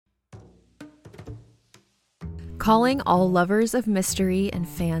Calling all lovers of mystery and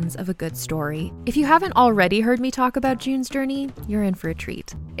fans of a good story. If you haven't already heard me talk about June's Journey, you're in for a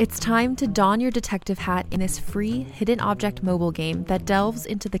treat. It's time to don your detective hat in this free hidden object mobile game that delves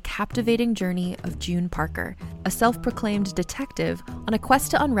into the captivating journey of June Parker, a self-proclaimed detective on a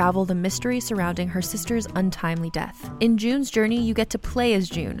quest to unravel the mystery surrounding her sister's untimely death. In June's Journey, you get to play as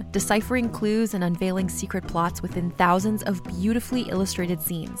June, deciphering clues and unveiling secret plots within thousands of beautifully illustrated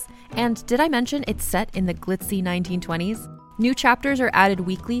scenes. And did I mention it's set in the glitzy 1920s? New chapters are added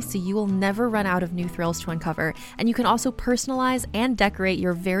weekly, so you will never run out of new thrills to uncover, and you can also personalize and decorate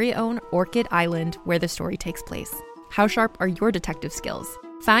your very own Orchid Island where the story takes place. How sharp are your detective skills?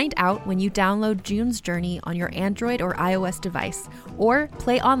 Find out when you download June's Journey on your Android or iOS device, or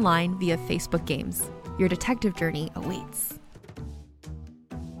play online via Facebook Games. Your detective journey awaits.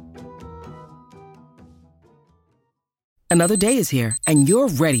 Another day is here, and you're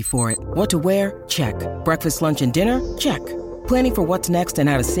ready for it. What to wear? Check. Breakfast, lunch, and dinner? Check. Planning for what's next and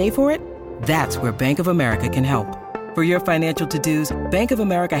how to save for it? That's where Bank of America can help. For your financial to-dos, Bank of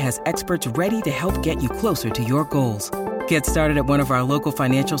America has experts ready to help get you closer to your goals. Get started at one of our local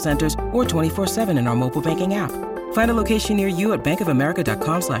financial centers or 24/7 in our mobile banking app. Find a location near you at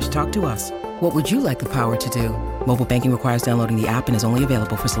bankofamerica.com/talktous. What would you like the power to do? Mobile banking requires downloading the app and is only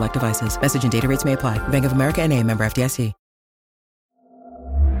available for select devices. Message and data rates may apply. Bank of America N.A., member FDIC.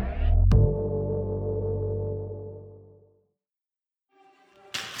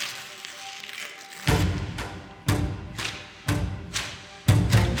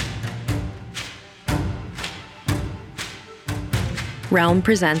 Realm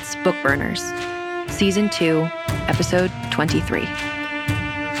presents Book Burners, Season 2, Episode 23.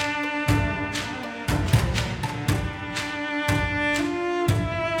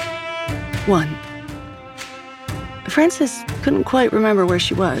 One. Frances couldn't quite remember where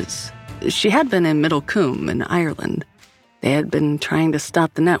she was. She had been in Middle Coombe in Ireland. They had been trying to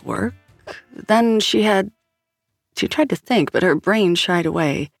stop the network. Then she tried to think, but her brain shied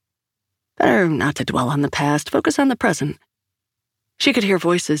away. Better not to dwell on the past, focus on the present. She could hear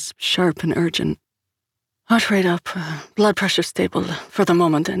voices, sharp and urgent. Heart rate up, blood pressure stable, for the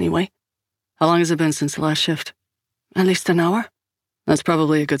moment anyway. How long has it been since the last shift? At least an hour? That's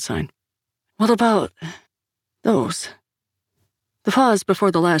probably a good sign. What about those? The pause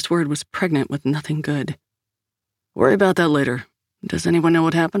before the last word was pregnant with nothing good. Worry about that later. Does anyone know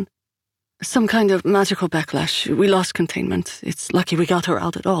what happened? Some kind of magical backlash. We lost containment. It's lucky we got her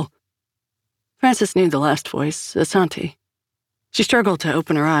out at all. Frances knew the last voice, Asante. She struggled to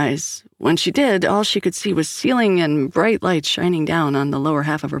open her eyes. When she did, all she could see was ceiling and bright light shining down on the lower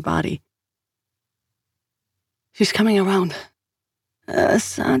half of her body. She's coming around.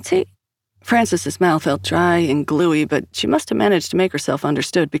 Asante? Frances's mouth felt dry and gluey, but she must have managed to make herself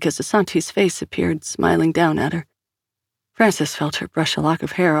understood because Asante's face appeared, smiling down at her. Frances felt her brush a lock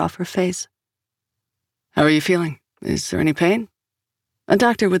of hair off her face. How are you feeling? Is there any pain? A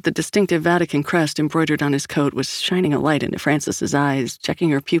doctor with the distinctive Vatican crest embroidered on his coat was shining a light into Frances's eyes, checking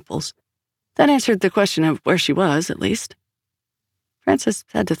her pupils. That answered the question of where she was, at least. Frances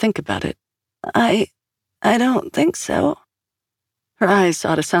had to think about it. I don't think so. Her eyes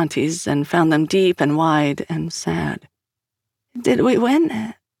sought Asante's and found them deep and wide and sad. Did we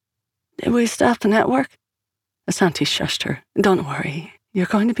win? Did we stop the network? Asante shushed her. Don't worry. You're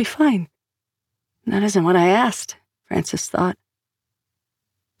going to be fine. That isn't what I asked, Frances thought.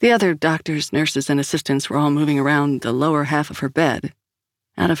 The other doctors, nurses, and assistants were all moving around the lower half of her bed,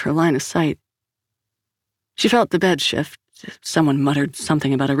 out of her line of sight. She felt the bed shift. Someone muttered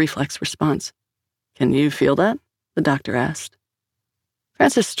something about a reflex response. Can you feel that? The doctor asked.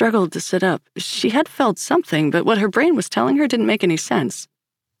 Frances struggled to sit up. She had felt something, but what her brain was telling her didn't make any sense.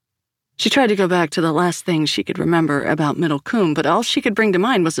 She tried to go back to the last thing she could remember about Middle Coombe, but all she could bring to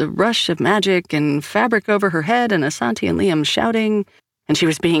mind was a rush of magic and fabric over her head and Asante and Liam shouting, and she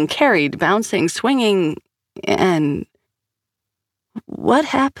was being carried, bouncing, swinging, and... What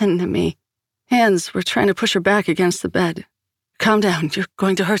happened to me? Hands were trying to push her back against the bed. Calm down, you're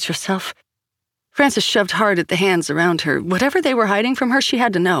going to hurt yourself. Frances shoved hard at the hands around her. Whatever they were hiding from her, she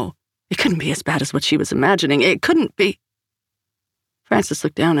had to know. It couldn't be as bad as what she was imagining. It couldn't be. Frances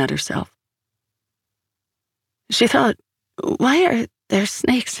looked down at herself. She thought, why are there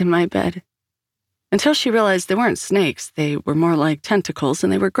snakes in my bed? Until she realized they weren't snakes, they were more like tentacles,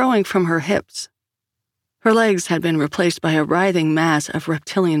 and they were growing from her hips. Her legs had been replaced by a writhing mass of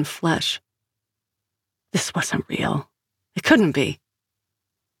reptilian flesh. This wasn't real. It couldn't be.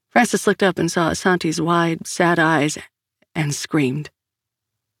 Frances looked up and saw Asante's wide, sad eyes and screamed.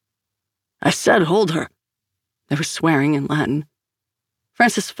 I said hold her. They were swearing in Latin.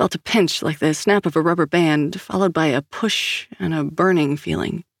 Frances felt a pinch like the snap of a rubber band, followed by a push and a burning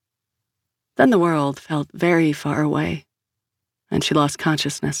feeling. Then the world felt very far away, and she lost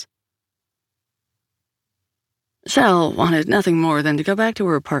consciousness. Sal wanted nothing more than to go back to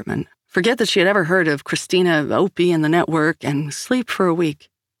her apartment, forget that she had ever heard of Christina, Opie, and the network, and sleep for a week.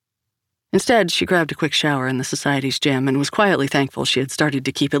 Instead, she grabbed a quick shower in the Society's gym and was quietly thankful she had started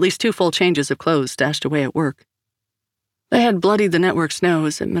to keep at least 2 full changes of clothes stashed away at work. They had bloodied the network's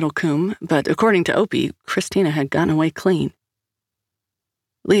nose at Middle Coombe, but according to Opie, Christina had gotten away clean.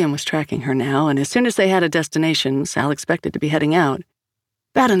 Liam was tracking her now, and as soon as they had a destination, Sal expected to be heading out.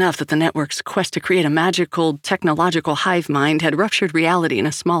 Bad enough that the network's quest to create a magical, technological hive mind had ruptured reality in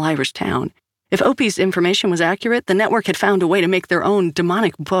a small Irish town. If Opie's information was accurate, the network had found a way to make their own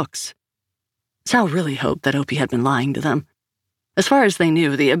demonic books. Sal really hoped that Opie had been lying to them. As far as they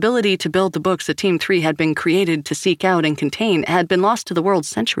knew, the ability to build the books that Team 3 had been created to seek out and contain had been lost to the world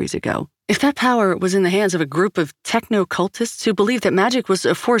centuries ago. If that power was in the hands of a group of techno-cultists who believed that magic was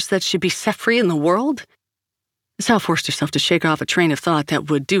a force that should be set free in the world, Sal forced herself to shake off a train of thought that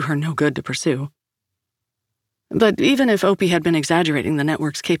would do her no good to pursue. But even if Opie had been exaggerating the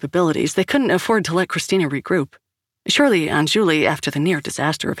network's capabilities, they couldn't afford to let Christina regroup. Surely Anjuli, after the near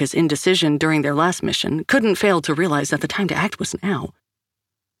disaster of his indecision during their last mission, couldn't fail to realize that the time to act was now.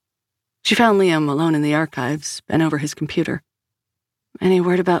 She found Liam alone in the archives, bent over his computer. "Any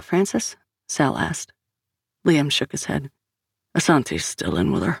word about Frances?" Sal asked. Liam shook his head. "Asante's still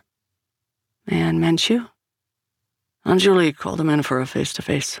in with her." "And Menchu?" "Anjuli called him in for a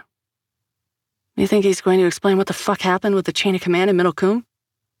face-to-face." "You think he's going to explain what the fuck happened with the chain of command in Middle Coombe?"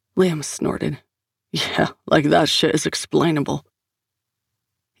 Liam snorted. "Yeah, like that shit is explainable."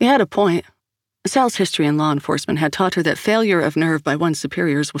 He had a point. Sal's history in law enforcement had taught her that failure of nerve by one's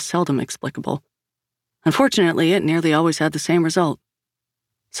superiors was seldom explicable. Unfortunately, it nearly always had the same result.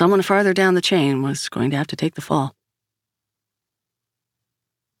 Someone farther down the chain was going to have to take the fall.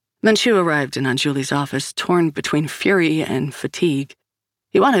 Menchu arrived in Anjuli's office, torn between fury and fatigue.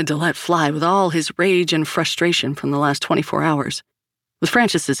 He wanted to let fly with all his rage and frustration from the last 24 hours. With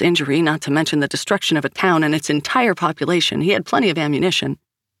Frances's injury, not to mention the destruction of a town and its entire population, he had plenty of ammunition.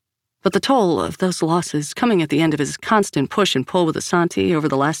 But the toll of those losses, coming at the end of his constant push and pull with Asante over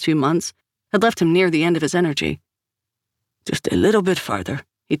the last few months, had left him near the end of his energy. "Just a little bit farther,"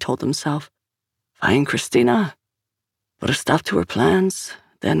 he told himself. "Find Christina, put a stop to her plans,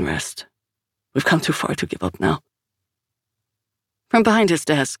 then rest. We've come too far to give up now." From behind his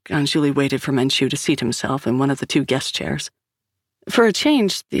desk, Anjuli waited for Menchu to seat himself in one of the 2 guest chairs. For a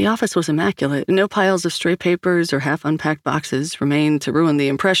change, the office was immaculate. No piles of stray papers or half-unpacked boxes remained to ruin the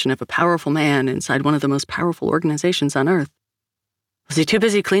impression of a powerful man inside one of the most powerful organizations on Earth. Was he too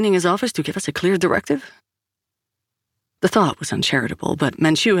busy cleaning his office to give us a clear directive? The thought was uncharitable, but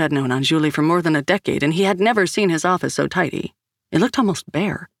Menchu had known Anjuli for more than a decade, and he had never seen his office so tidy. It looked almost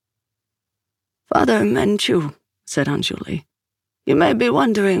bare. "Father Menchu," said Anjuli, "you may be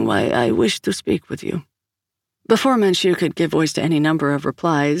wondering why I wish to speak with you." Before Menchu could give voice to any number of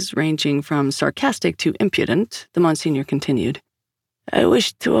replies, ranging from sarcastic to impudent, the Monsignor continued. "I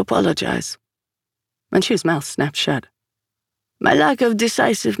wish to apologize." Menchu's mouth snapped shut. "My lack of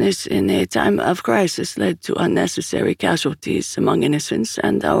decisiveness in a time of crisis led to unnecessary casualties among innocents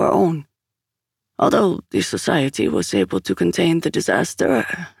and our own. Although the Society was able to contain the disaster,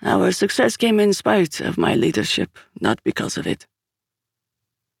 our success came in spite of my leadership, not because of it."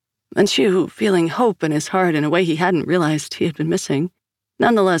 Menchu, feeling hope in his heart in a way he hadn't realized he had been missing,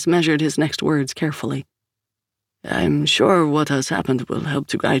 nonetheless measured his next words carefully. "I'm sure what has happened will help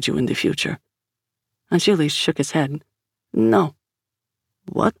to guide you in the future." Anjuli shook his head. "No."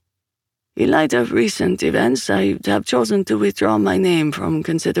 "What?" "In light of recent events, I have chosen to withdraw my name from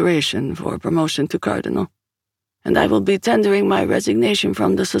consideration for promotion to Cardinal, and I will be tendering my resignation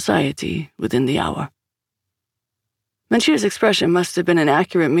from the Society within the hour." Menchu's expression must have been an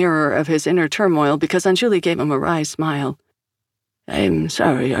accurate mirror of his inner turmoil because Anjuli gave him a wry smile. "I'm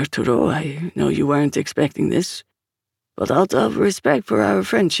sorry, Arturo. I know you weren't expecting this, but out of respect for our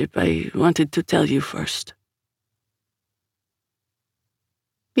friendship, I wanted to tell you first."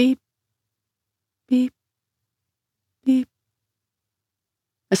 Beep. Beep. Beep.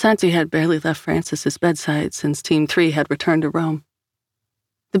 Asante had barely left Frances's bedside since Team 3 had returned to Rome.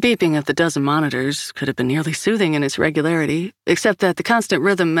 The beeping of the dozen monitors could have been nearly soothing in its regularity, except that the constant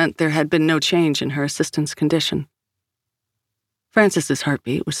rhythm meant there had been no change in her assistant's condition. Frances's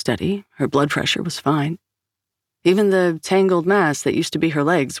heartbeat was steady, her blood pressure was fine. Even the tangled mass that used to be her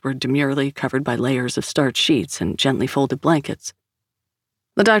legs were demurely covered by layers of starched sheets and gently folded blankets.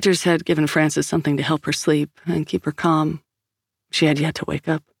 The doctors had given Frances something to help her sleep and keep her calm. She had yet to wake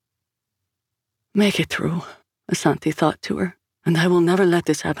up. Make it through, Asanti thought to her, and I will never let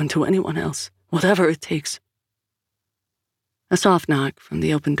this happen to anyone else, whatever it takes. A soft knock from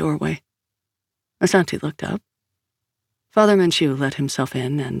the open doorway. Asanti looked up. Father Menchu let himself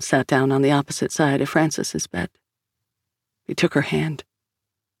in and sat down on the opposite side of Frances's bed. He took her hand.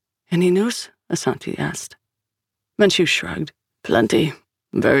 Any news? Asanti asked. Menchu shrugged. Plenty.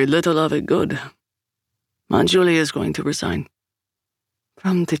 Very little of it good. Aunt Julie is going to resign.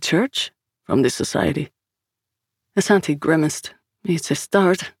 From the church? From the society. Asanti grimaced. It's a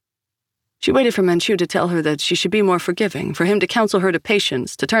start. She waited for Menchu to tell her that she should be more forgiving, for him to counsel her to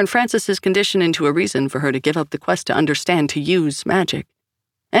patience, to turn Frances's condition into a reason for her to give up the quest to understand, to use magic.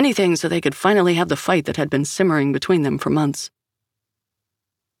 Anything so they could finally have the fight that had been simmering between them for months.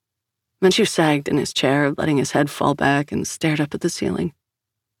 Menchu sagged in his chair, letting his head fall back, and stared up at the ceiling.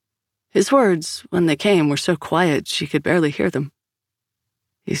 His words, when they came, were so quiet she could barely hear them.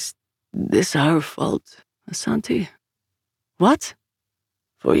 Is this our fault, Asanti? What?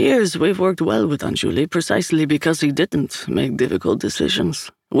 For years, we've worked well with Anjuli precisely because he didn't make difficult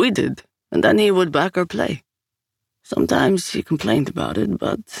decisions. We did, and then he would back our play. Sometimes he complained about it,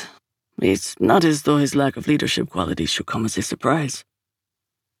 but it's not as though his lack of leadership qualities should come as a surprise.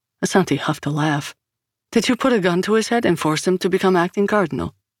 Asanti huffed a laugh. Did you put a gun to his head and force him to become acting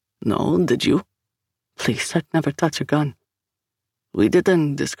cardinal? No, did you? Please, I'd never touch a gun. We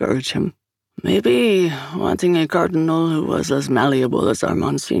didn't discourage him. Maybe wanting a cardinal who was as malleable as our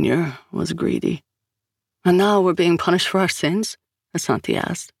Monsignor was greedy. And now we're being punished for our sins? Asanti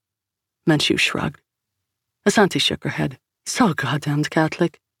asked. Menchu shrugged. Asanti shook her head. So goddamned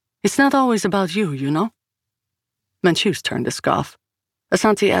Catholic. It's not always about you, you know? Menchu's turned to scoff.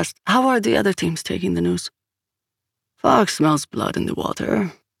 Asanti asked, how are the other teams taking the news? Fox smells blood in the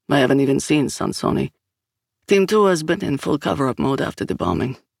water. I haven't even seen Sansoni. Team 2 has been in full cover-up mode after the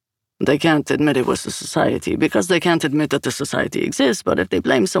bombing. They can't admit it was the society because they can't admit that the society exists, but if they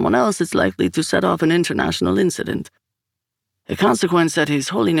blame someone else, it's likely to set off an international incident. A consequence that His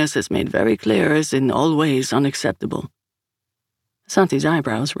Holiness has made very clear is in all ways unacceptable. Asanti's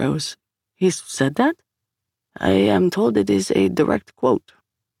eyebrows rose. He's said that? I am told it is a direct quote.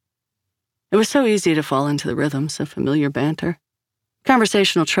 It was so easy to fall into the rhythms of familiar banter.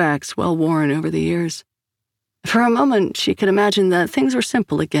 Conversational tracks well worn over the years. For a moment, she could imagine that things were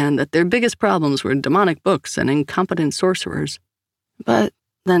simple again, that their biggest problems were demonic books and incompetent sorcerers. But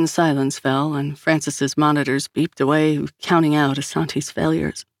then silence fell, and Frances's monitors beeped away, counting out Asanti's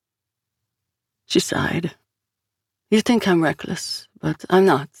failures. She sighed. You think I'm reckless, but I'm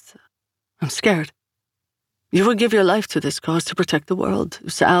not. I'm scared. You would give your life to this cause to protect the world.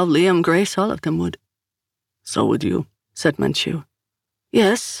 Sal, Liam, Grace, all of them would. So would you, said Menchu.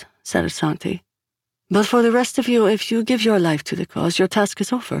 Yes, said Asanti. But for the rest of you, if you give your life to the cause, your task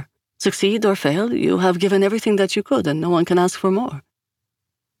is over. Succeed or fail, you have given everything that you could, and no one can ask for more.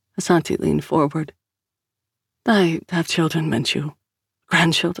 Asanti leaned forward. I have children, Menchu.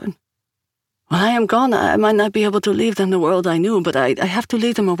 Grandchildren. When I am gone, I might not be able to leave them the world I knew, but I have to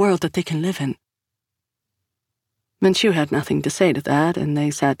leave them a world that they can live in. Menchu had nothing to say to that, and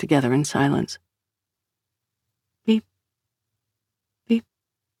they sat together in silence. Beep. Beep.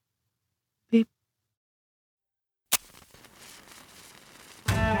 Beep.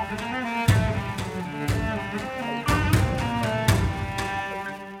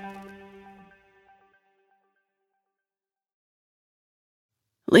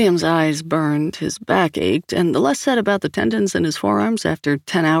 Liam's eyes burned, his back ached, and the less said about the tendons in his forearms after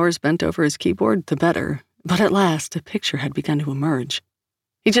 10 hours bent over his keyboard, the better. But at last, a picture had begun to emerge.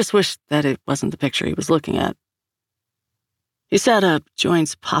 He just wished that it wasn't the picture he was looking at. He sat up,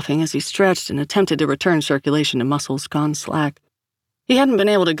 joints puffing as he stretched and attempted to return circulation to muscles gone slack. He hadn't been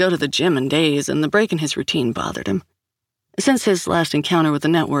able to go to the gym in days, and the break in his routine bothered him. Since his last encounter with the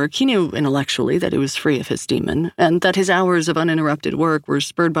network, he knew intellectually that he was free of his demon, and that his hours of uninterrupted work were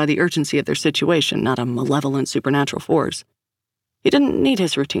spurred by the urgency of their situation, not a malevolent supernatural force. He didn't need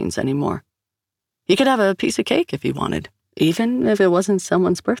his routines anymore. He could have a piece of cake if he wanted, even if it wasn't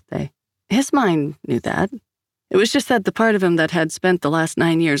someone's birthday. His mind knew that. It was just that the part of him that had spent the last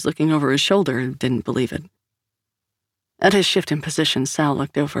 9 years looking over his shoulder didn't believe it. At his shift in position, Sal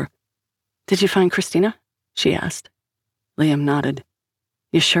looked over. Did you find Christina? She asked. Liam nodded.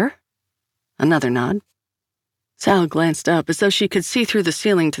 You sure? Another nod. Sal glanced up as though she could see through the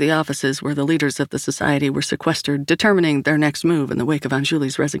ceiling to the offices where the leaders of the society were sequestered, determining their next move in the wake of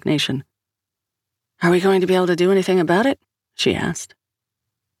Anjuli's resignation. Are we going to be able to do anything about it? She asked.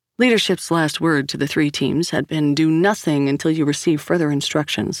 Leadership's last word to the 3 teams had been do nothing until you receive further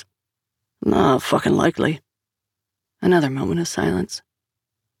instructions. Not fucking likely. Another moment of silence.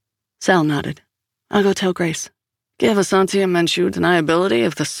 Sal nodded. I'll go tell Grace. Give Asante and Menchu deniability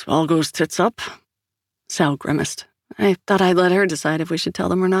if this all goes tits up. Sal grimaced. I thought I'd let her decide if we should tell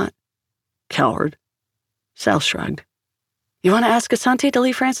them or not. Coward. Sal shrugged. You want to ask Asante to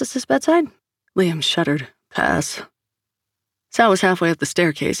leave Francis's bedside? Liam shuddered. Pass. Sal was halfway up the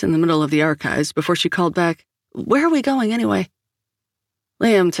staircase in the middle of the archives before she called back, Where are we going anyway?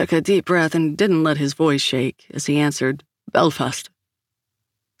 Liam took a deep breath and didn't let his voice shake as he answered, Belfast.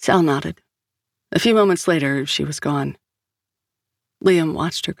 Sal nodded. A few moments later, she was gone. Liam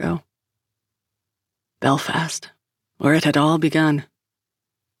watched her go. Belfast, where it had all begun.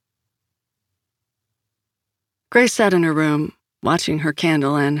 Grace sat in her room, watching her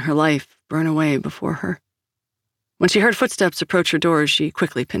candle and her life burn away before her. When she heard footsteps approach her door, she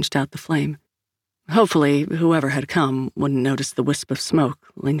quickly pinched out the flame. Hopefully, whoever had come wouldn't notice the wisp of smoke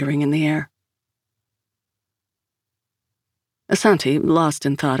lingering in the air. Asante, lost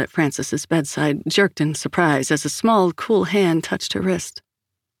in thought at Francis's bedside, jerked in surprise as a small, cool hand touched her wrist.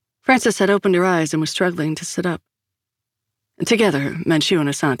 Francis had opened her eyes and was struggling to sit up. Together, Menchu and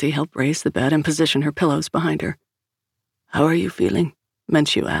Asante helped raise the bed and position her pillows behind her. How are you feeling?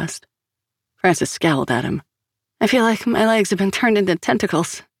 Menchu asked. Francis scowled at him. I feel like my legs have been turned into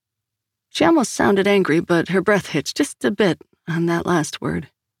tentacles. She almost sounded angry, but her breath hitched just a bit on that last word.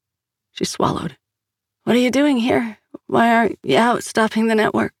 She swallowed. What are you doing here? Why aren't you out stopping the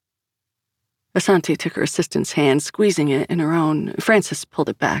network? Asante took her assistant's hand, squeezing it in her own. Francis pulled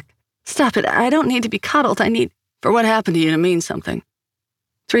it back. Stop it. I don't need to be coddled. I need for what happened to you to mean something.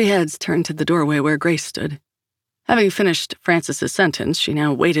 Three heads turned to the doorway where Grace stood. Having finished Francis's sentence, she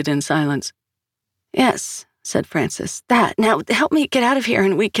now waited in silence. Yes, said Francis. That. Now help me get out of here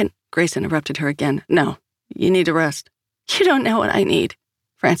and we can... Grace interrupted her again. No, you need to rest. You don't know what I need,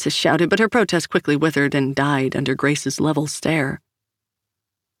 Francis shouted, but her protest quickly withered and died under Grace's level stare.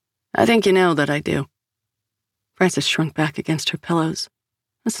 I think you know that I do. Francis shrunk back against her pillows.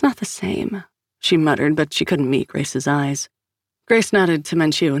 It's not the same, she muttered, but she couldn't meet Grace's eyes. Grace nodded to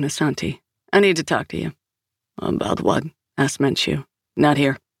Menchu and Asante. I need to talk to you. About what? Asked Menchu. Not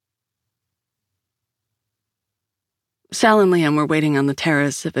here. Sal and Liam were waiting on the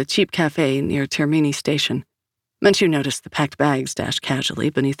terrace of a cheap cafe near Termini Station. Menchu noticed the packed bags stashed casually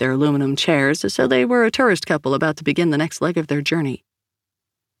beneath their aluminum chairs, as though they were a tourist couple about to begin the next leg of their journey.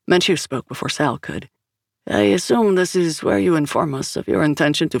 Menchu spoke before Sal could. I assume this is where you inform us of your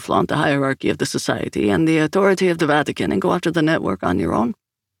intention to flaunt the hierarchy of the society and the authority of the Vatican and go after the network on your own?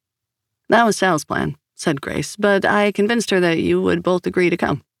 That was Sal's plan, said Grace, but I convinced her that you would both agree to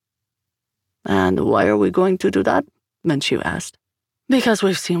come. And why are we going to do that? Menchu asked. Because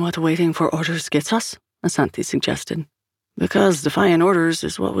we've seen what waiting for orders gets us, Asante suggested. Because defying orders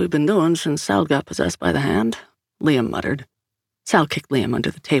is what we've been doing since Sal got possessed by the Hand, Liam muttered. Sal kicked Liam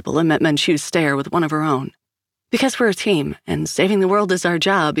under the table and met Menchu's stare with one of her own. Because we're a team, and saving the world is our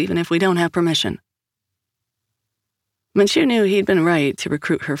job even if we don't have permission. Menchu knew he'd been right to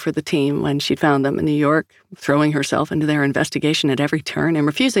recruit her for the team when she'd found them in New York, throwing herself into their investigation at every turn and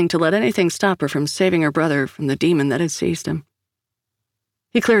refusing to let anything stop her from saving her brother from the demon that had seized him.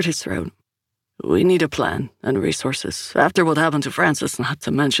 He cleared his throat. We need a plan and resources. After what happened to Francis, not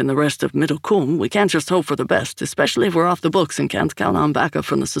to mention the rest of Middle Coombe, we can't just hope for the best, especially if we're off the books and can't count on backup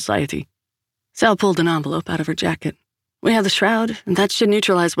from the society. Sal pulled an envelope out of her jacket. We have the shroud, and that should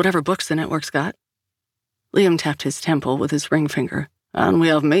neutralize whatever books the network's got. Liam tapped his temple with his ring finger. And we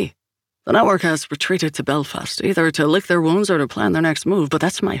have me. The network has retreated to Belfast, either to lick their wounds or to plan their next move, but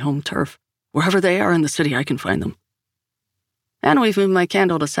that's my home turf. Wherever they are in the city, I can find them. And we've moved my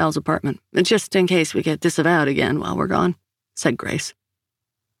candle to Sal's apartment, just in case we get disavowed again while we're gone, said Grace.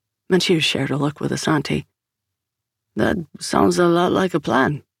 Menchu shared a look with Asante. That sounds a lot like a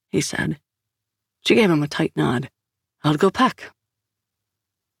plan, he said. She gave him a tight nod. I'll go pack.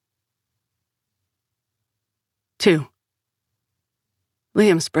 2.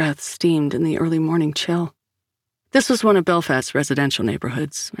 Liam's breath steamed in the early morning chill. This was one of Belfast's residential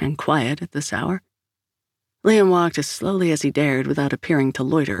neighborhoods, and quiet at this hour. Liam walked as slowly as he dared without appearing to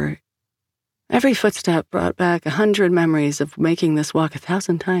loiter. Every footstep brought back 100 memories of making this walk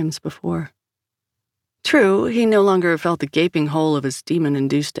 1,000 times before. True, he no longer felt the gaping hole of his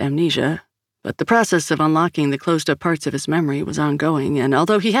demon-induced amnesia, but the process of unlocking the closed-up parts of his memory was ongoing, and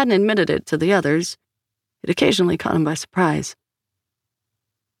although he hadn't admitted it to the others, it occasionally caught him by surprise.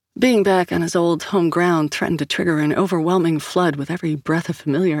 Being back on his old home ground threatened to trigger an overwhelming flood with every breath of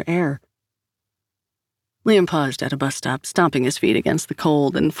familiar air. Liam paused at a bus stop, stomping his feet against the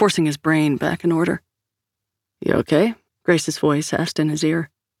cold and forcing his brain back in order. You okay? Grace's voice asked in his ear.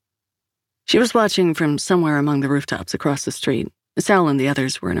 She was watching from somewhere among the rooftops across the street. Sal and the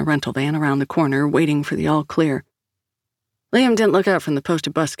others were in a rental van around the corner, waiting for the all-clear. Liam didn't look up from the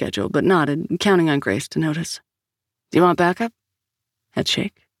posted bus schedule, but nodded, counting on Grace to notice. Do you want backup? Head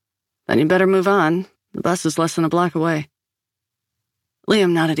shake. Then you better move on. The bus is less than a block away.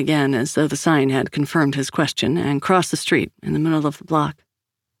 Liam nodded again, as though the sign had confirmed his question, and crossed the street in the middle of the block.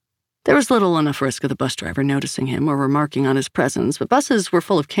 There was little enough risk of the bus driver noticing him or remarking on his presence, but buses were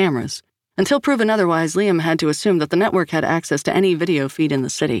full of cameras. Until proven otherwise, Liam had to assume that the network had access to any video feed in the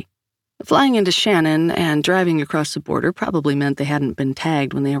city. Flying into Shannon and driving across the border probably meant they hadn't been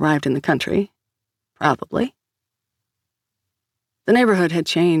tagged when they arrived in the country. Probably. The neighborhood had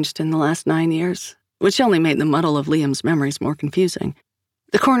changed in the last 9 years, which only made the muddle of Liam's memories more confusing.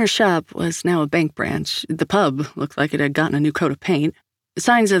 The corner shop was now a bank branch. The pub looked like it had gotten a new coat of paint.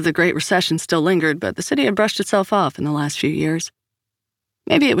 Signs of the Great Recession still lingered, but the city had brushed itself off in the last few years.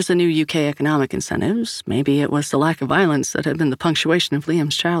 Maybe it was the new UK economic incentives. Maybe it was the lack of violence that had been the punctuation of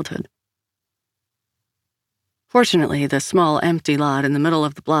Liam's childhood. Fortunately, the small, empty lot in the middle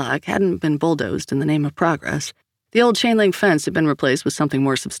of the block hadn't been bulldozed in the name of progress. The old chain-link fence had been replaced with something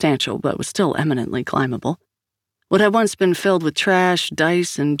more substantial, but was still eminently climbable. What had once been filled with trash,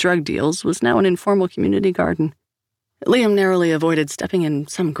 dice, and drug deals was now an informal community garden. Liam narrowly avoided stepping in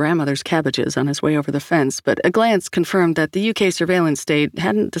some grandmother's cabbages on his way over the fence, but a glance confirmed that the UK surveillance state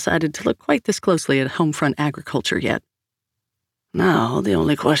hadn't decided to look quite this closely at homefront agriculture yet. Now, the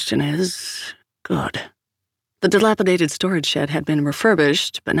only question is, good. The dilapidated storage shed had been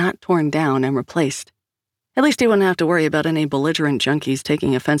refurbished, but not torn down and replaced. At least he wouldn't have to worry about any belligerent junkies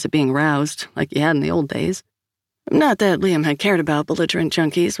taking offense at being roused, like he had in the old days. Not that Liam had cared about belligerent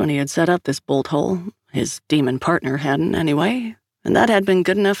junkies when he had set up this bolt hole. His demon partner hadn't, anyway, and that had been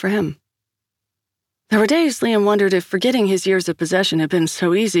good enough for him. There were days Liam wondered if forgetting his years of possession had been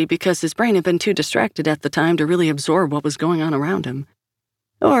so easy because his brain had been too distracted at the time to really absorb what was going on around him.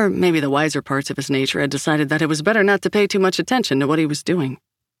 Or maybe the wiser parts of his nature had decided that it was better not to pay too much attention to what he was doing.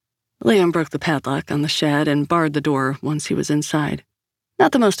 Liam broke the padlock on the shed and barred the door once he was inside.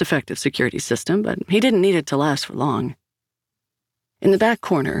 Not the most effective security system, but he didn't need it to last for long. In the back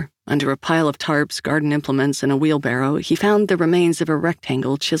corner, under a pile of tarps, garden implements, and a wheelbarrow, he found the remains of a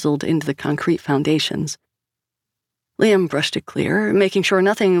rectangle chiseled into the concrete foundations. Liam brushed it clear, making sure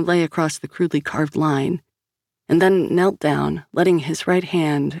nothing lay across the crudely carved line, and then knelt down, letting his right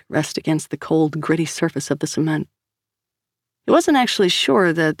hand rest against the cold, gritty surface of the cement. He wasn't actually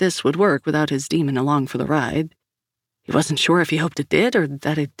sure that this would work without his demon along for the ride. He wasn't sure if he hoped it did or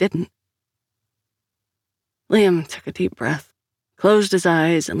that it didn't. Liam took a deep breath, closed his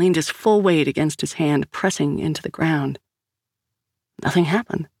eyes, and leaned his full weight against his hand, pressing into the ground. Nothing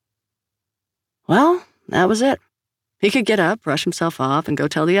happened. Well, that was it. He could get up, brush himself off, and go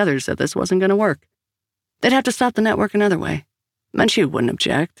tell the others that this wasn't going to work. They'd have to stop the network another way. Menchie wouldn't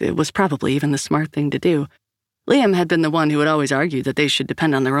object. It was probably even the smart thing to do. Liam had been the one who had always argued that they should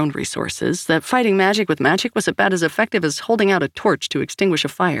depend on their own resources, that fighting magic with magic was about as effective as holding out a torch to extinguish a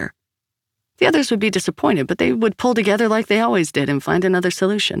fire. The others would be disappointed, but they would pull together like they always did and find another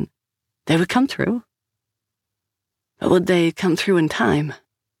solution. They would come through. But would they come through in time?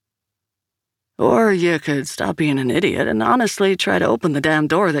 Or you could stop being an idiot and honestly try to open the damn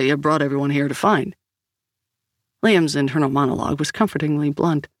door that you brought everyone here to find. Liam's internal monologue was comfortingly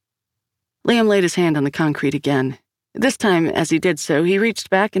blunt. Liam laid his hand on the concrete again. This time, as he did so, he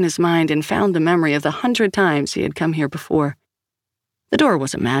reached back in his mind and found the memory of the 100 times he had come here before. The door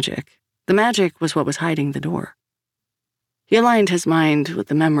wasn't magic. The magic was what was hiding the door. He aligned his mind with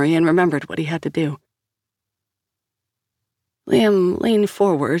the memory and remembered what he had to do. Liam leaned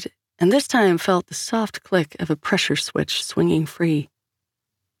forward, and this time felt the soft click of a pressure switch swinging free.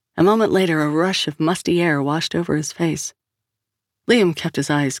 A moment later, a rush of musty air washed over his face. Liam kept his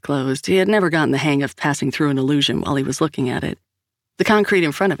eyes closed. He had never gotten the hang of passing through an illusion while he was looking at it. The concrete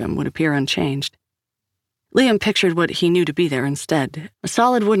in front of him would appear unchanged. Liam pictured what he knew to be there instead, a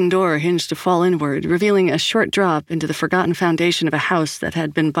solid wooden door hinged to fall inward, revealing a short drop into the forgotten foundation of a house that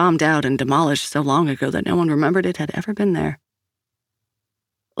had been bombed out and demolished so long ago that no one remembered it had ever been there.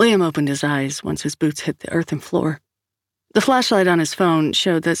 Liam opened his eyes once his boots hit the earthen floor. The flashlight on his phone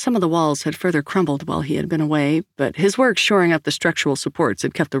showed that some of the walls had further crumbled while he had been away, but his work shoring up the structural supports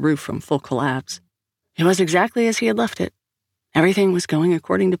had kept the roof from full collapse. It was exactly as he had left it. Everything was going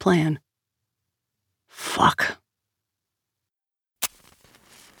according to plan. Fuck.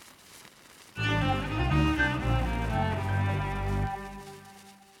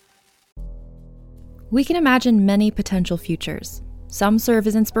 We can imagine many potential futures. Some serve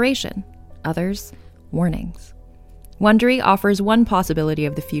as inspiration, others, warnings. Wondery offers one possibility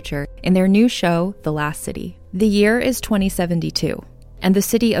of the future in their new show, The Last City. The year is 2072, and the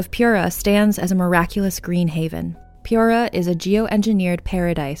city of Pura stands as a miraculous green haven. Pura is a geoengineered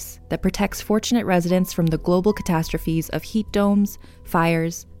paradise that protects fortunate residents from the global catastrophes of heat domes,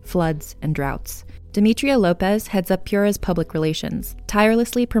 fires, floods, and droughts. Demetria Lopez heads up Pura's public relations,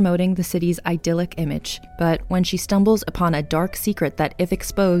 tirelessly promoting the city's idyllic image. But when she stumbles upon a dark secret that, if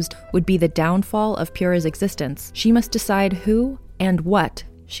exposed, would be the downfall of Pura's existence, she must decide who and what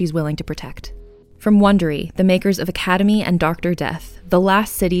she's willing to protect. From Wondery, the makers of Academy and Dr. Death, The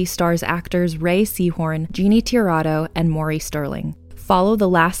Last City stars actors Ray Seahorn, Jeannie Tirado, and Maury Sterling. Follow The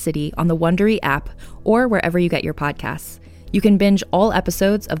Last City on the Wondery app or wherever you get your podcasts. You can binge all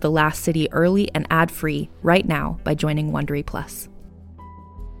episodes of The Last City early and ad-free right now by joining Wondery Plus.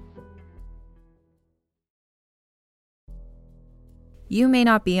 You may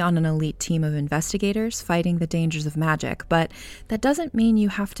not be on an elite team of investigators fighting the dangers of magic, but that doesn't mean you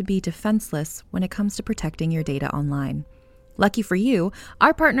have to be defenseless when it comes to protecting your data online. Lucky for you,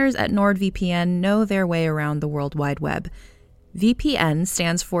 our partners at NordVPN know their way around the World Wide Web. VPN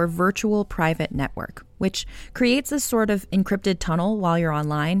stands for Virtual Private Network, which creates a sort of encrypted tunnel while you're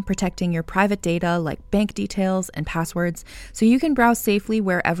online, protecting your private data like bank details and passwords so you can browse safely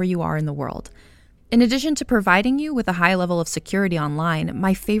wherever you are in the world. In addition to providing you with a high level of security online,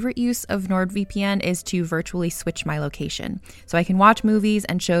 my favorite use of NordVPN is to virtually switch my location, so I can watch movies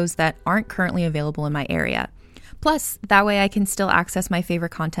and shows that aren't currently available in my area. Plus, that way I can still access my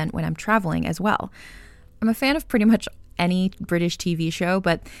favorite content when I'm traveling as well. I'm a fan of pretty much any British TV show,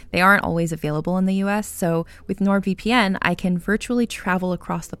 but they aren't always available in the US, so with NordVPN, I can virtually travel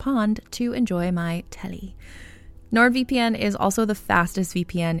across the pond to enjoy my telly. NordVPN is also the fastest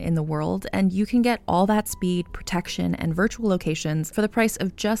VPN in the world, and you can get all that speed, protection, and virtual locations for the price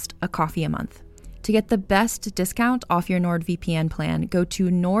of just a coffee a month. To get the best discount off your NordVPN plan, go to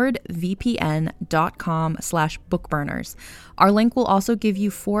nordvpn.com/bookburners. Our link will also give you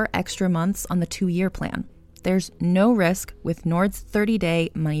 4 extra months on the 2-year plan. There's no risk with Nord's 30-day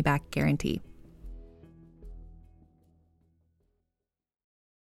money-back guarantee.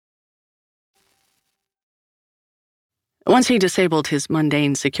 Once he disabled his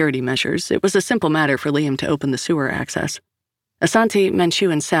mundane security measures, it was a simple matter for Liam to open the sewer access. Asante,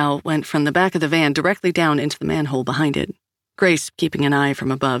 Menchu, and Sal went from the back of the van directly down into the manhole behind it, Grace keeping an eye from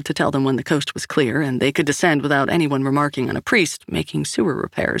above to tell them when the coast was clear and they could descend without anyone remarking on a priest making sewer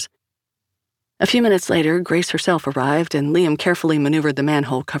repairs. A few minutes later, Grace herself arrived, and Liam carefully maneuvered the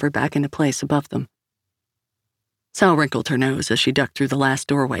manhole cover back into place above them. Sal wrinkled her nose as she ducked through the last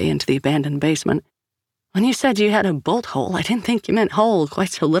doorway into the abandoned basement. When you said you had a bolt hole, I didn't think you meant hole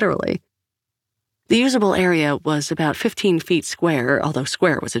quite so literally. The usable area was about 15 feet square, although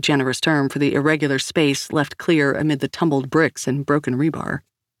square was a generous term for the irregular space left clear amid the tumbled bricks and broken rebar.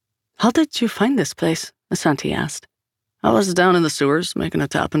 How did you find this place? Asante asked. I was down in the sewers, making a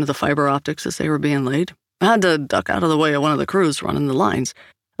tap into the fiber optics as they were being laid. I had to duck out of the way of one of the crews running the lines.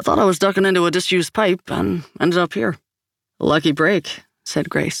 I thought I was ducking into a disused pipe and ended up here. Lucky break,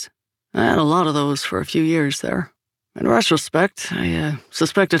 said Grace. I had a lot of those for a few years there. In retrospect, I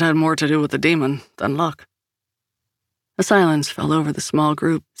suspect it had more to do with the demon than luck. A silence fell over the small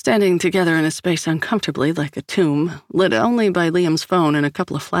group, standing together in a space uncomfortably like a tomb, lit only by Liam's phone and a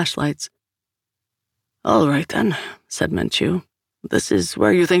couple of flashlights. All right then, said Menchu. This is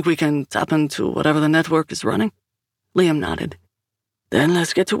where you think we can tap into whatever the network is running? Liam nodded. Then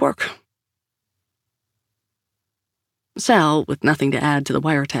let's get to work. Sal, with nothing to add to the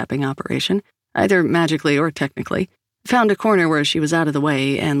wiretapping operation, either magically or technically, found a corner where she was out of the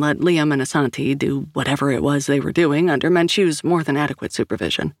way and let Liam and Asante do whatever it was they were doing under Menchu's more than adequate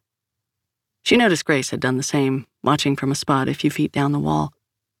supervision. She noticed Grace had done the same, watching from a spot a few feet down the wall.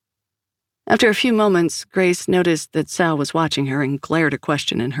 After a few moments, Grace noticed that Sal was watching her and glared a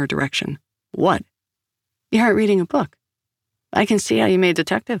question in her direction. What? You aren't reading a book. I can see how you made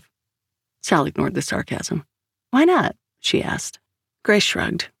detective. Sal ignored the sarcasm. Why not? She asked. Grace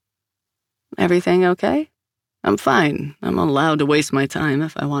shrugged. Everything okay? I'm fine. I'm allowed to waste my time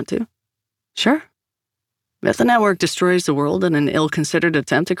if I want to. Sure. If the network destroys the world in an ill-considered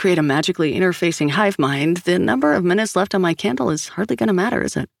attempt to create a magically interfacing hive mind, the number of minutes left on my candle is hardly going to matter,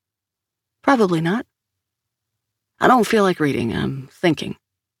 is it? Probably not. I don't feel like reading. I'm thinking.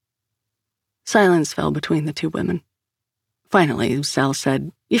 Silence fell between the two women. Finally, Sal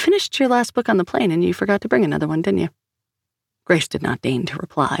said, You finished your last book on the plane and you forgot to bring another one, didn't you? Grace did not deign to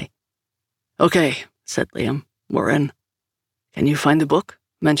reply. Okay, said Liam. We're in. Can you find the book?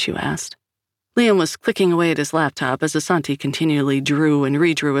 Menchu asked. Liam was clicking away at his laptop as Asante continually drew and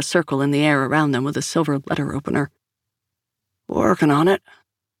redrew a circle in the air around them with a silver letter opener. Working on it.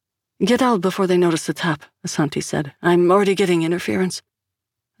 Get out before they notice the top, Asante said. I'm already getting interference.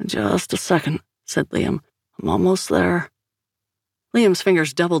 Just a second, said Liam. I'm almost there. Liam's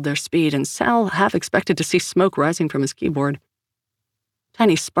fingers doubled their speed, and Sal half expected to see smoke rising from his keyboard.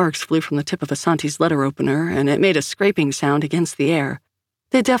 Tiny sparks flew from the tip of Asante's letter opener, and it made a scraping sound against the air.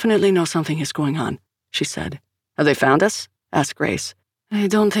 They definitely know something is going on, she said. Have they found us? Asked Grace. I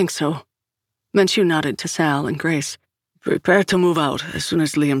don't think so. Menchu nodded to Sal and Grace. Prepare to move out as soon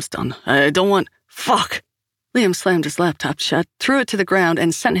as Liam's done. I don't want... Fuck! Liam slammed his laptop shut, threw it to the ground,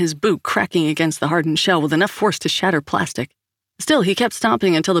 and sent his boot cracking against the hardened shell with enough force to shatter plastic. Still, he kept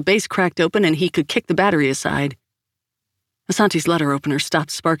stomping until the base cracked open and he could kick the battery aside. Asante's letter opener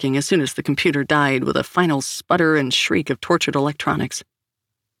stopped sparking as soon as the computer died with a final sputter and shriek of tortured electronics.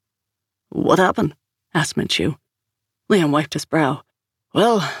 What happened? Asked Menchu. Liam wiped his brow.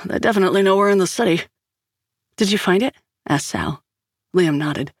 Well, they definitely know we're in the city. Did you find it? Asked Sal. Liam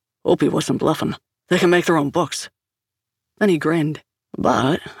nodded. Hope he wasn't bluffing. They can make their own books. Then he grinned.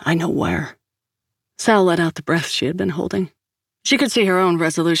 But I know where. Sal let out the breath she had been holding. She could see her own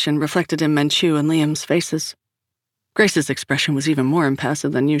resolution reflected in Menchu and Liam's faces. Grace's expression was even more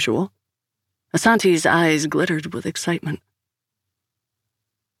impassive than usual. Asante's eyes glittered with excitement.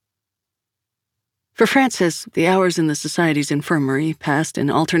 For Francis, the hours in the Society's infirmary passed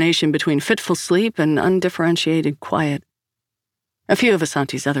in alternation between fitful sleep and undifferentiated quiet. A few of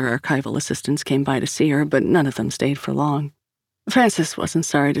Asante's other archival assistants came by to see her, but none of them stayed for long. Francis wasn't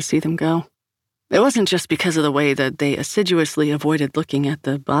sorry to see them go. It wasn't just because of the way that they assiduously avoided looking at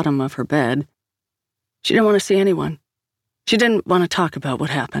the bottom of her bed. She didn't want to see anyone. She didn't want to talk about what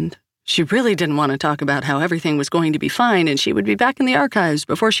happened. She really didn't want to talk about how everything was going to be fine and she would be back in the archives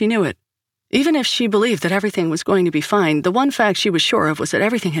before she knew it. Even if she believed that everything was going to be fine, the one fact she was sure of was that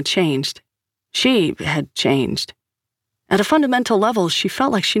everything had changed. She had changed. At a fundamental level, she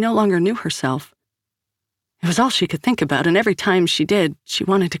felt like she no longer knew herself. It was all she could think about, and every time she did, she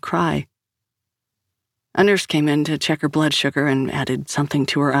wanted to cry. A nurse came in to check her blood sugar and added something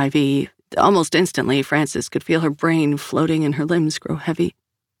to her IV. Almost instantly, Francis could feel her brain floating and her limbs grow heavy.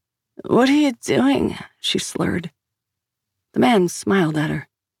 What are you doing? She slurred. The man smiled at her.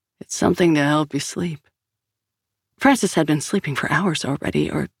 It's something to help you sleep. Francis had been sleeping for hours already,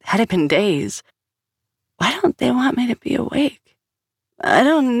 or had it been days? Why don't they want me to be awake? I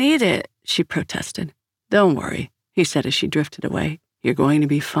don't need it, she protested. Don't worry, he said as she drifted away. You're going to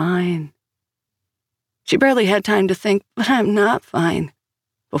be fine. She barely had time to think, but I'm not fine,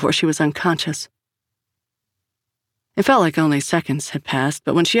 before she was unconscious. It felt like only seconds had passed,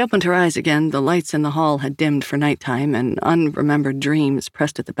 but when she opened her eyes again, the lights in the hall had dimmed for nighttime and unremembered dreams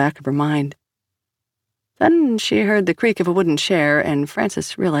pressed at the back of her mind. Then she heard the creak of a wooden chair, and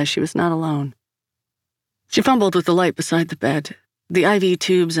Francis realized she was not alone. She fumbled with the light beside the bed. The IV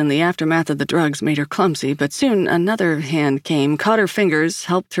tubes and the aftermath of the drugs made her clumsy, but soon another hand came, caught her fingers,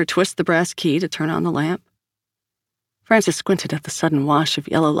 helped her twist the brass key to turn on the lamp. Francis squinted at the sudden wash of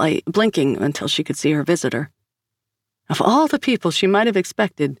yellow light, blinking until she could see her visitor. Of all the people she might have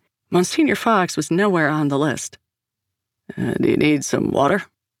expected, Monsignor Fox was nowhere on the list. Do you need some water?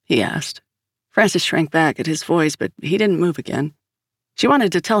 He asked. Francis shrank back at his voice, but he didn't move again. She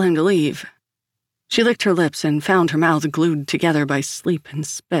wanted to tell him to leave. She licked her lips and found her mouth glued together by sleep and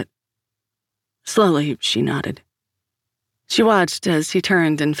spit. Slowly, she nodded. She watched as he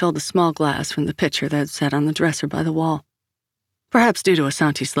turned and filled a small glass from the pitcher that sat on the dresser by the wall. Perhaps due to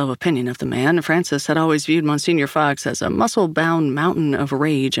Asante's low opinion of the man, Francis had always viewed Monsignor Fox as a muscle-bound mountain of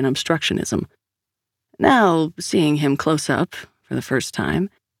rage and obstructionism. Now, seeing him close up, for the first time,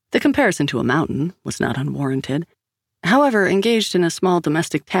 the comparison to a mountain was not unwarranted. However, engaged in a small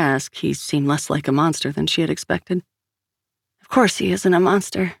domestic task, he seemed less like a monster than she had expected. Of course he isn't a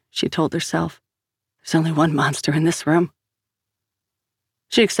monster, she told herself. There's only one monster in this room.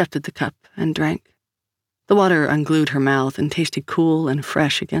 She accepted the cup and drank. The water unglued her mouth and tasted cool and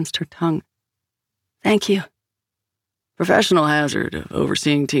fresh against her tongue. Thank you. Professional hazard of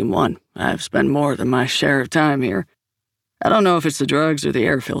overseeing Team 1. I've spent more than my share of time here. I don't know if it's the drugs or the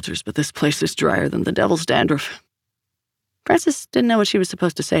air filters, but this place is drier than the devil's dandruff. Francis didn't know what she was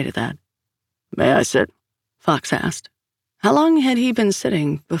supposed to say to that. May I sit? Fox asked. How long had he been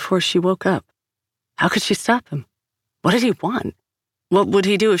sitting before she woke up? How could she stop him? What did he want? What would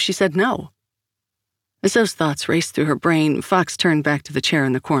he do if she said no? As those thoughts raced through her brain, Fox turned back to the chair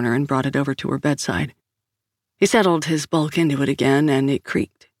in the corner and brought it over to her bedside. He settled his bulk into it again, and it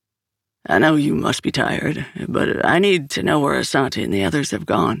creaked. I know you must be tired, but I need to know where Asante and the others have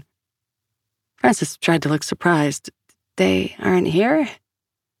gone. Francis tried to look surprised. They aren't here?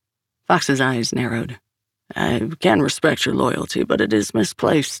 Fox's eyes narrowed. I can respect your loyalty, but it is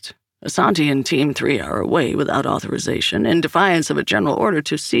misplaced. Asanti and Team 3 are away without authorization, in defiance of a general order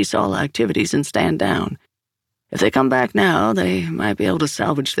to cease all activities and stand down. If they come back now, they might be able to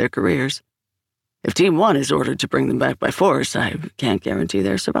salvage their careers. If Team 1 is ordered to bring them back by force, I can't guarantee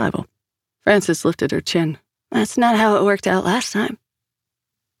their survival. Frances lifted her chin. That's not how it worked out last time.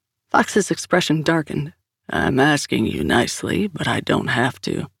 Fox's expression darkened. I'm asking you nicely, but I don't have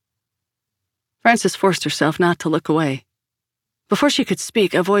to. Frances forced herself not to look away. Before she could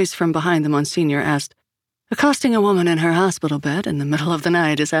speak, a voice from behind the Monsignor asked, accosting a woman in her hospital bed in the middle of the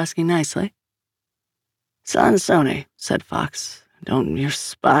night is asking nicely. Sansoni, said Fox. Don't your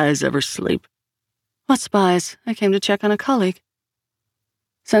spies ever sleep? What spies? I came to check on a colleague.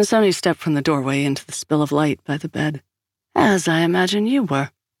 Sansoni stepped from the doorway into the spill of light by the bed. As I imagine you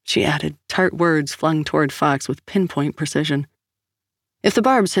were, she added, tart words flung toward Fox with pinpoint precision. If the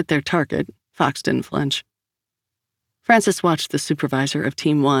barbs hit their target, Fox didn't flinch. Frances watched the supervisor of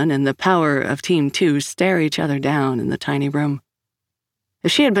Team 1 and the power of Team 2 stare each other down in the tiny room.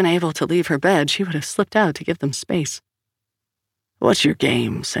 If she had been able to leave her bed, she would have slipped out to give them space. What's your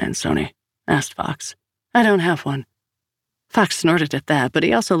game, Sansoni? Asked Fox. I don't have one. Fox snorted at that, but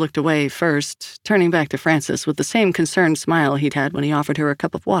he also looked away first, turning back to Frances with the same concerned smile he'd had when he offered her a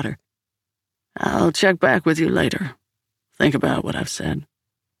cup of water. I'll check back with you later. Think about what I've said.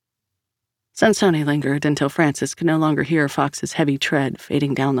 Sansoni lingered until Frances could no longer hear Fox's heavy tread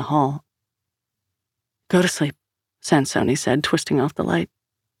fading down the hall. Go to sleep, Sansoni said, twisting off the light.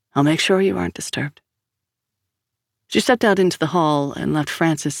 I'll make sure you aren't disturbed. She stepped out into the hall and left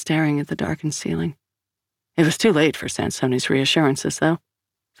Frances staring at the darkened ceiling. It was too late for Sansoni's reassurances, though.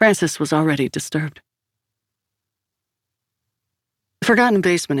 Frances was already disturbed. The forgotten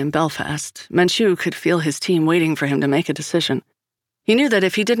basement in Belfast, Menchu could feel his team waiting for him to make a decision. He knew that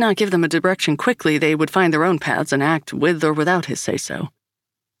if he did not give them a direction quickly, they would find their own paths and act with or without his say-so.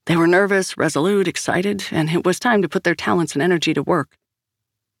 They were nervous, resolute, excited, and it was time to put their talents and energy to work.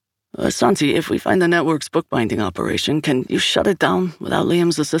 Santi, if we find the network's bookbinding operation, can you shut it down without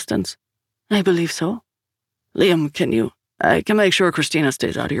Liam's assistance? I believe so. Liam, can you? I can make sure Christina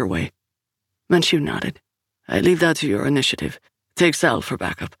stays out of your way. Menchu nodded. I leave that to your initiative. Take Sal for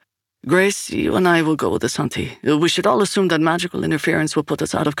backup. Grace, you and I will go with Asanti. We should all assume that magical interference will put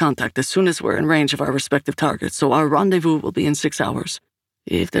us out of contact as soon as we're in range of our respective targets, so our rendezvous will be in 6 hours.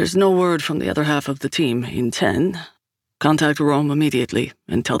 If there's no word from the other half of the team in 10, contact Rome immediately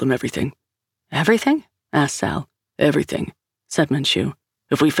and tell them everything. Everything? Asked Sal. Everything, said Menchu.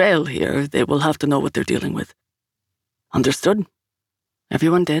 If we fail here, they will have to know what they're dealing with. Understood?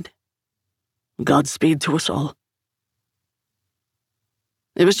 Everyone did. Godspeed to us all.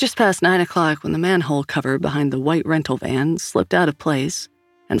 It was just past 9 o'clock when the manhole cover behind the white rental van slipped out of place,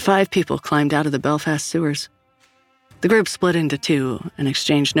 and 5 people climbed out of the Belfast sewers. The group split into 2 and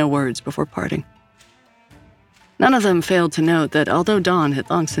exchanged no words before parting. None of them failed to note that although dawn had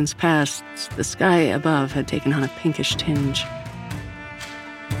long since passed, the sky above had taken on a pinkish tinge.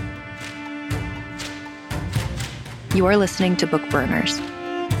 You are listening to Book Burners,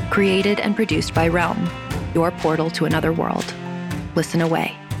 created and produced by Realm, your portal to another world. Listen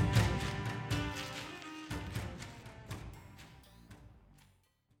away.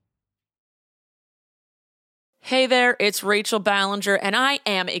 Hey there, it's Rachel Ballinger, and I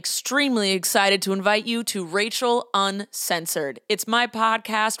am extremely excited to invite you to Rachel Uncensored. It's my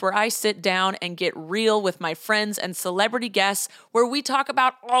podcast where I sit down and get real with my friends and celebrity guests, where we talk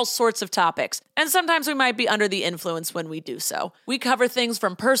about all sorts of topics. And sometimes we might be under the influence when we do so. We cover things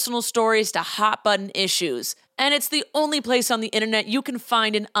from personal stories to hot-button issues. And it's the only place on the internet you can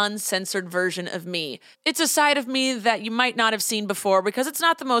find an uncensored version of me. It's a side of me that you might not have seen before because it's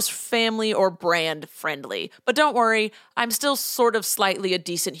not the most family or brand friendly. But don't worry, I'm still sort of slightly a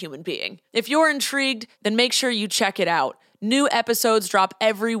decent human being. If you're intrigued, then make sure you check it out. New episodes drop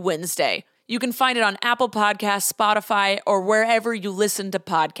every Wednesday. You can find it on Apple Podcasts, Spotify, or wherever you listen to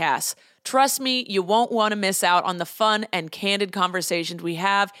podcasts. Trust me, you won't want to miss out on the fun and candid conversations we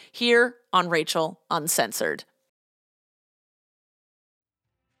have here on Rachel Uncensored.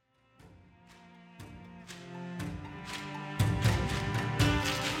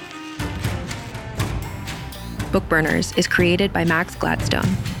 Book Burners is created by Max Gladstone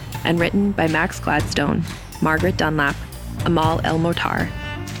and written by Max Gladstone, Margaret Dunlap, Amal El-Motar,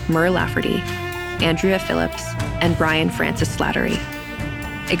 Mur Lafferty, Andrea Phillips, and Brian Francis Slattery.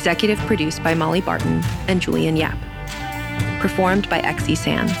 Executive produced by Molly Barton and Julian Yap. Performed by Xe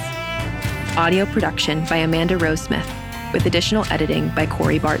Sands. Audio production by Amanda Rose Smith, with additional editing by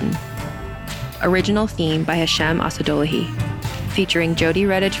Corey Barton. Original theme by Hashem Asadolahi, featuring Jody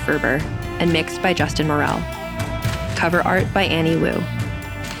Redditch Ferber and mixed by Justin Morel. Cover art by Annie Wu.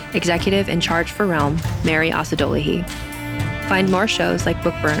 Executive in charge for Realm, Mary Asadolahi. Find more shows like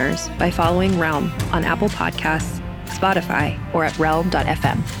Bookburners by following Realm on Apple Podcasts, Spotify, or at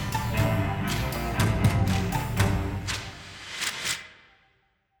realm.fm.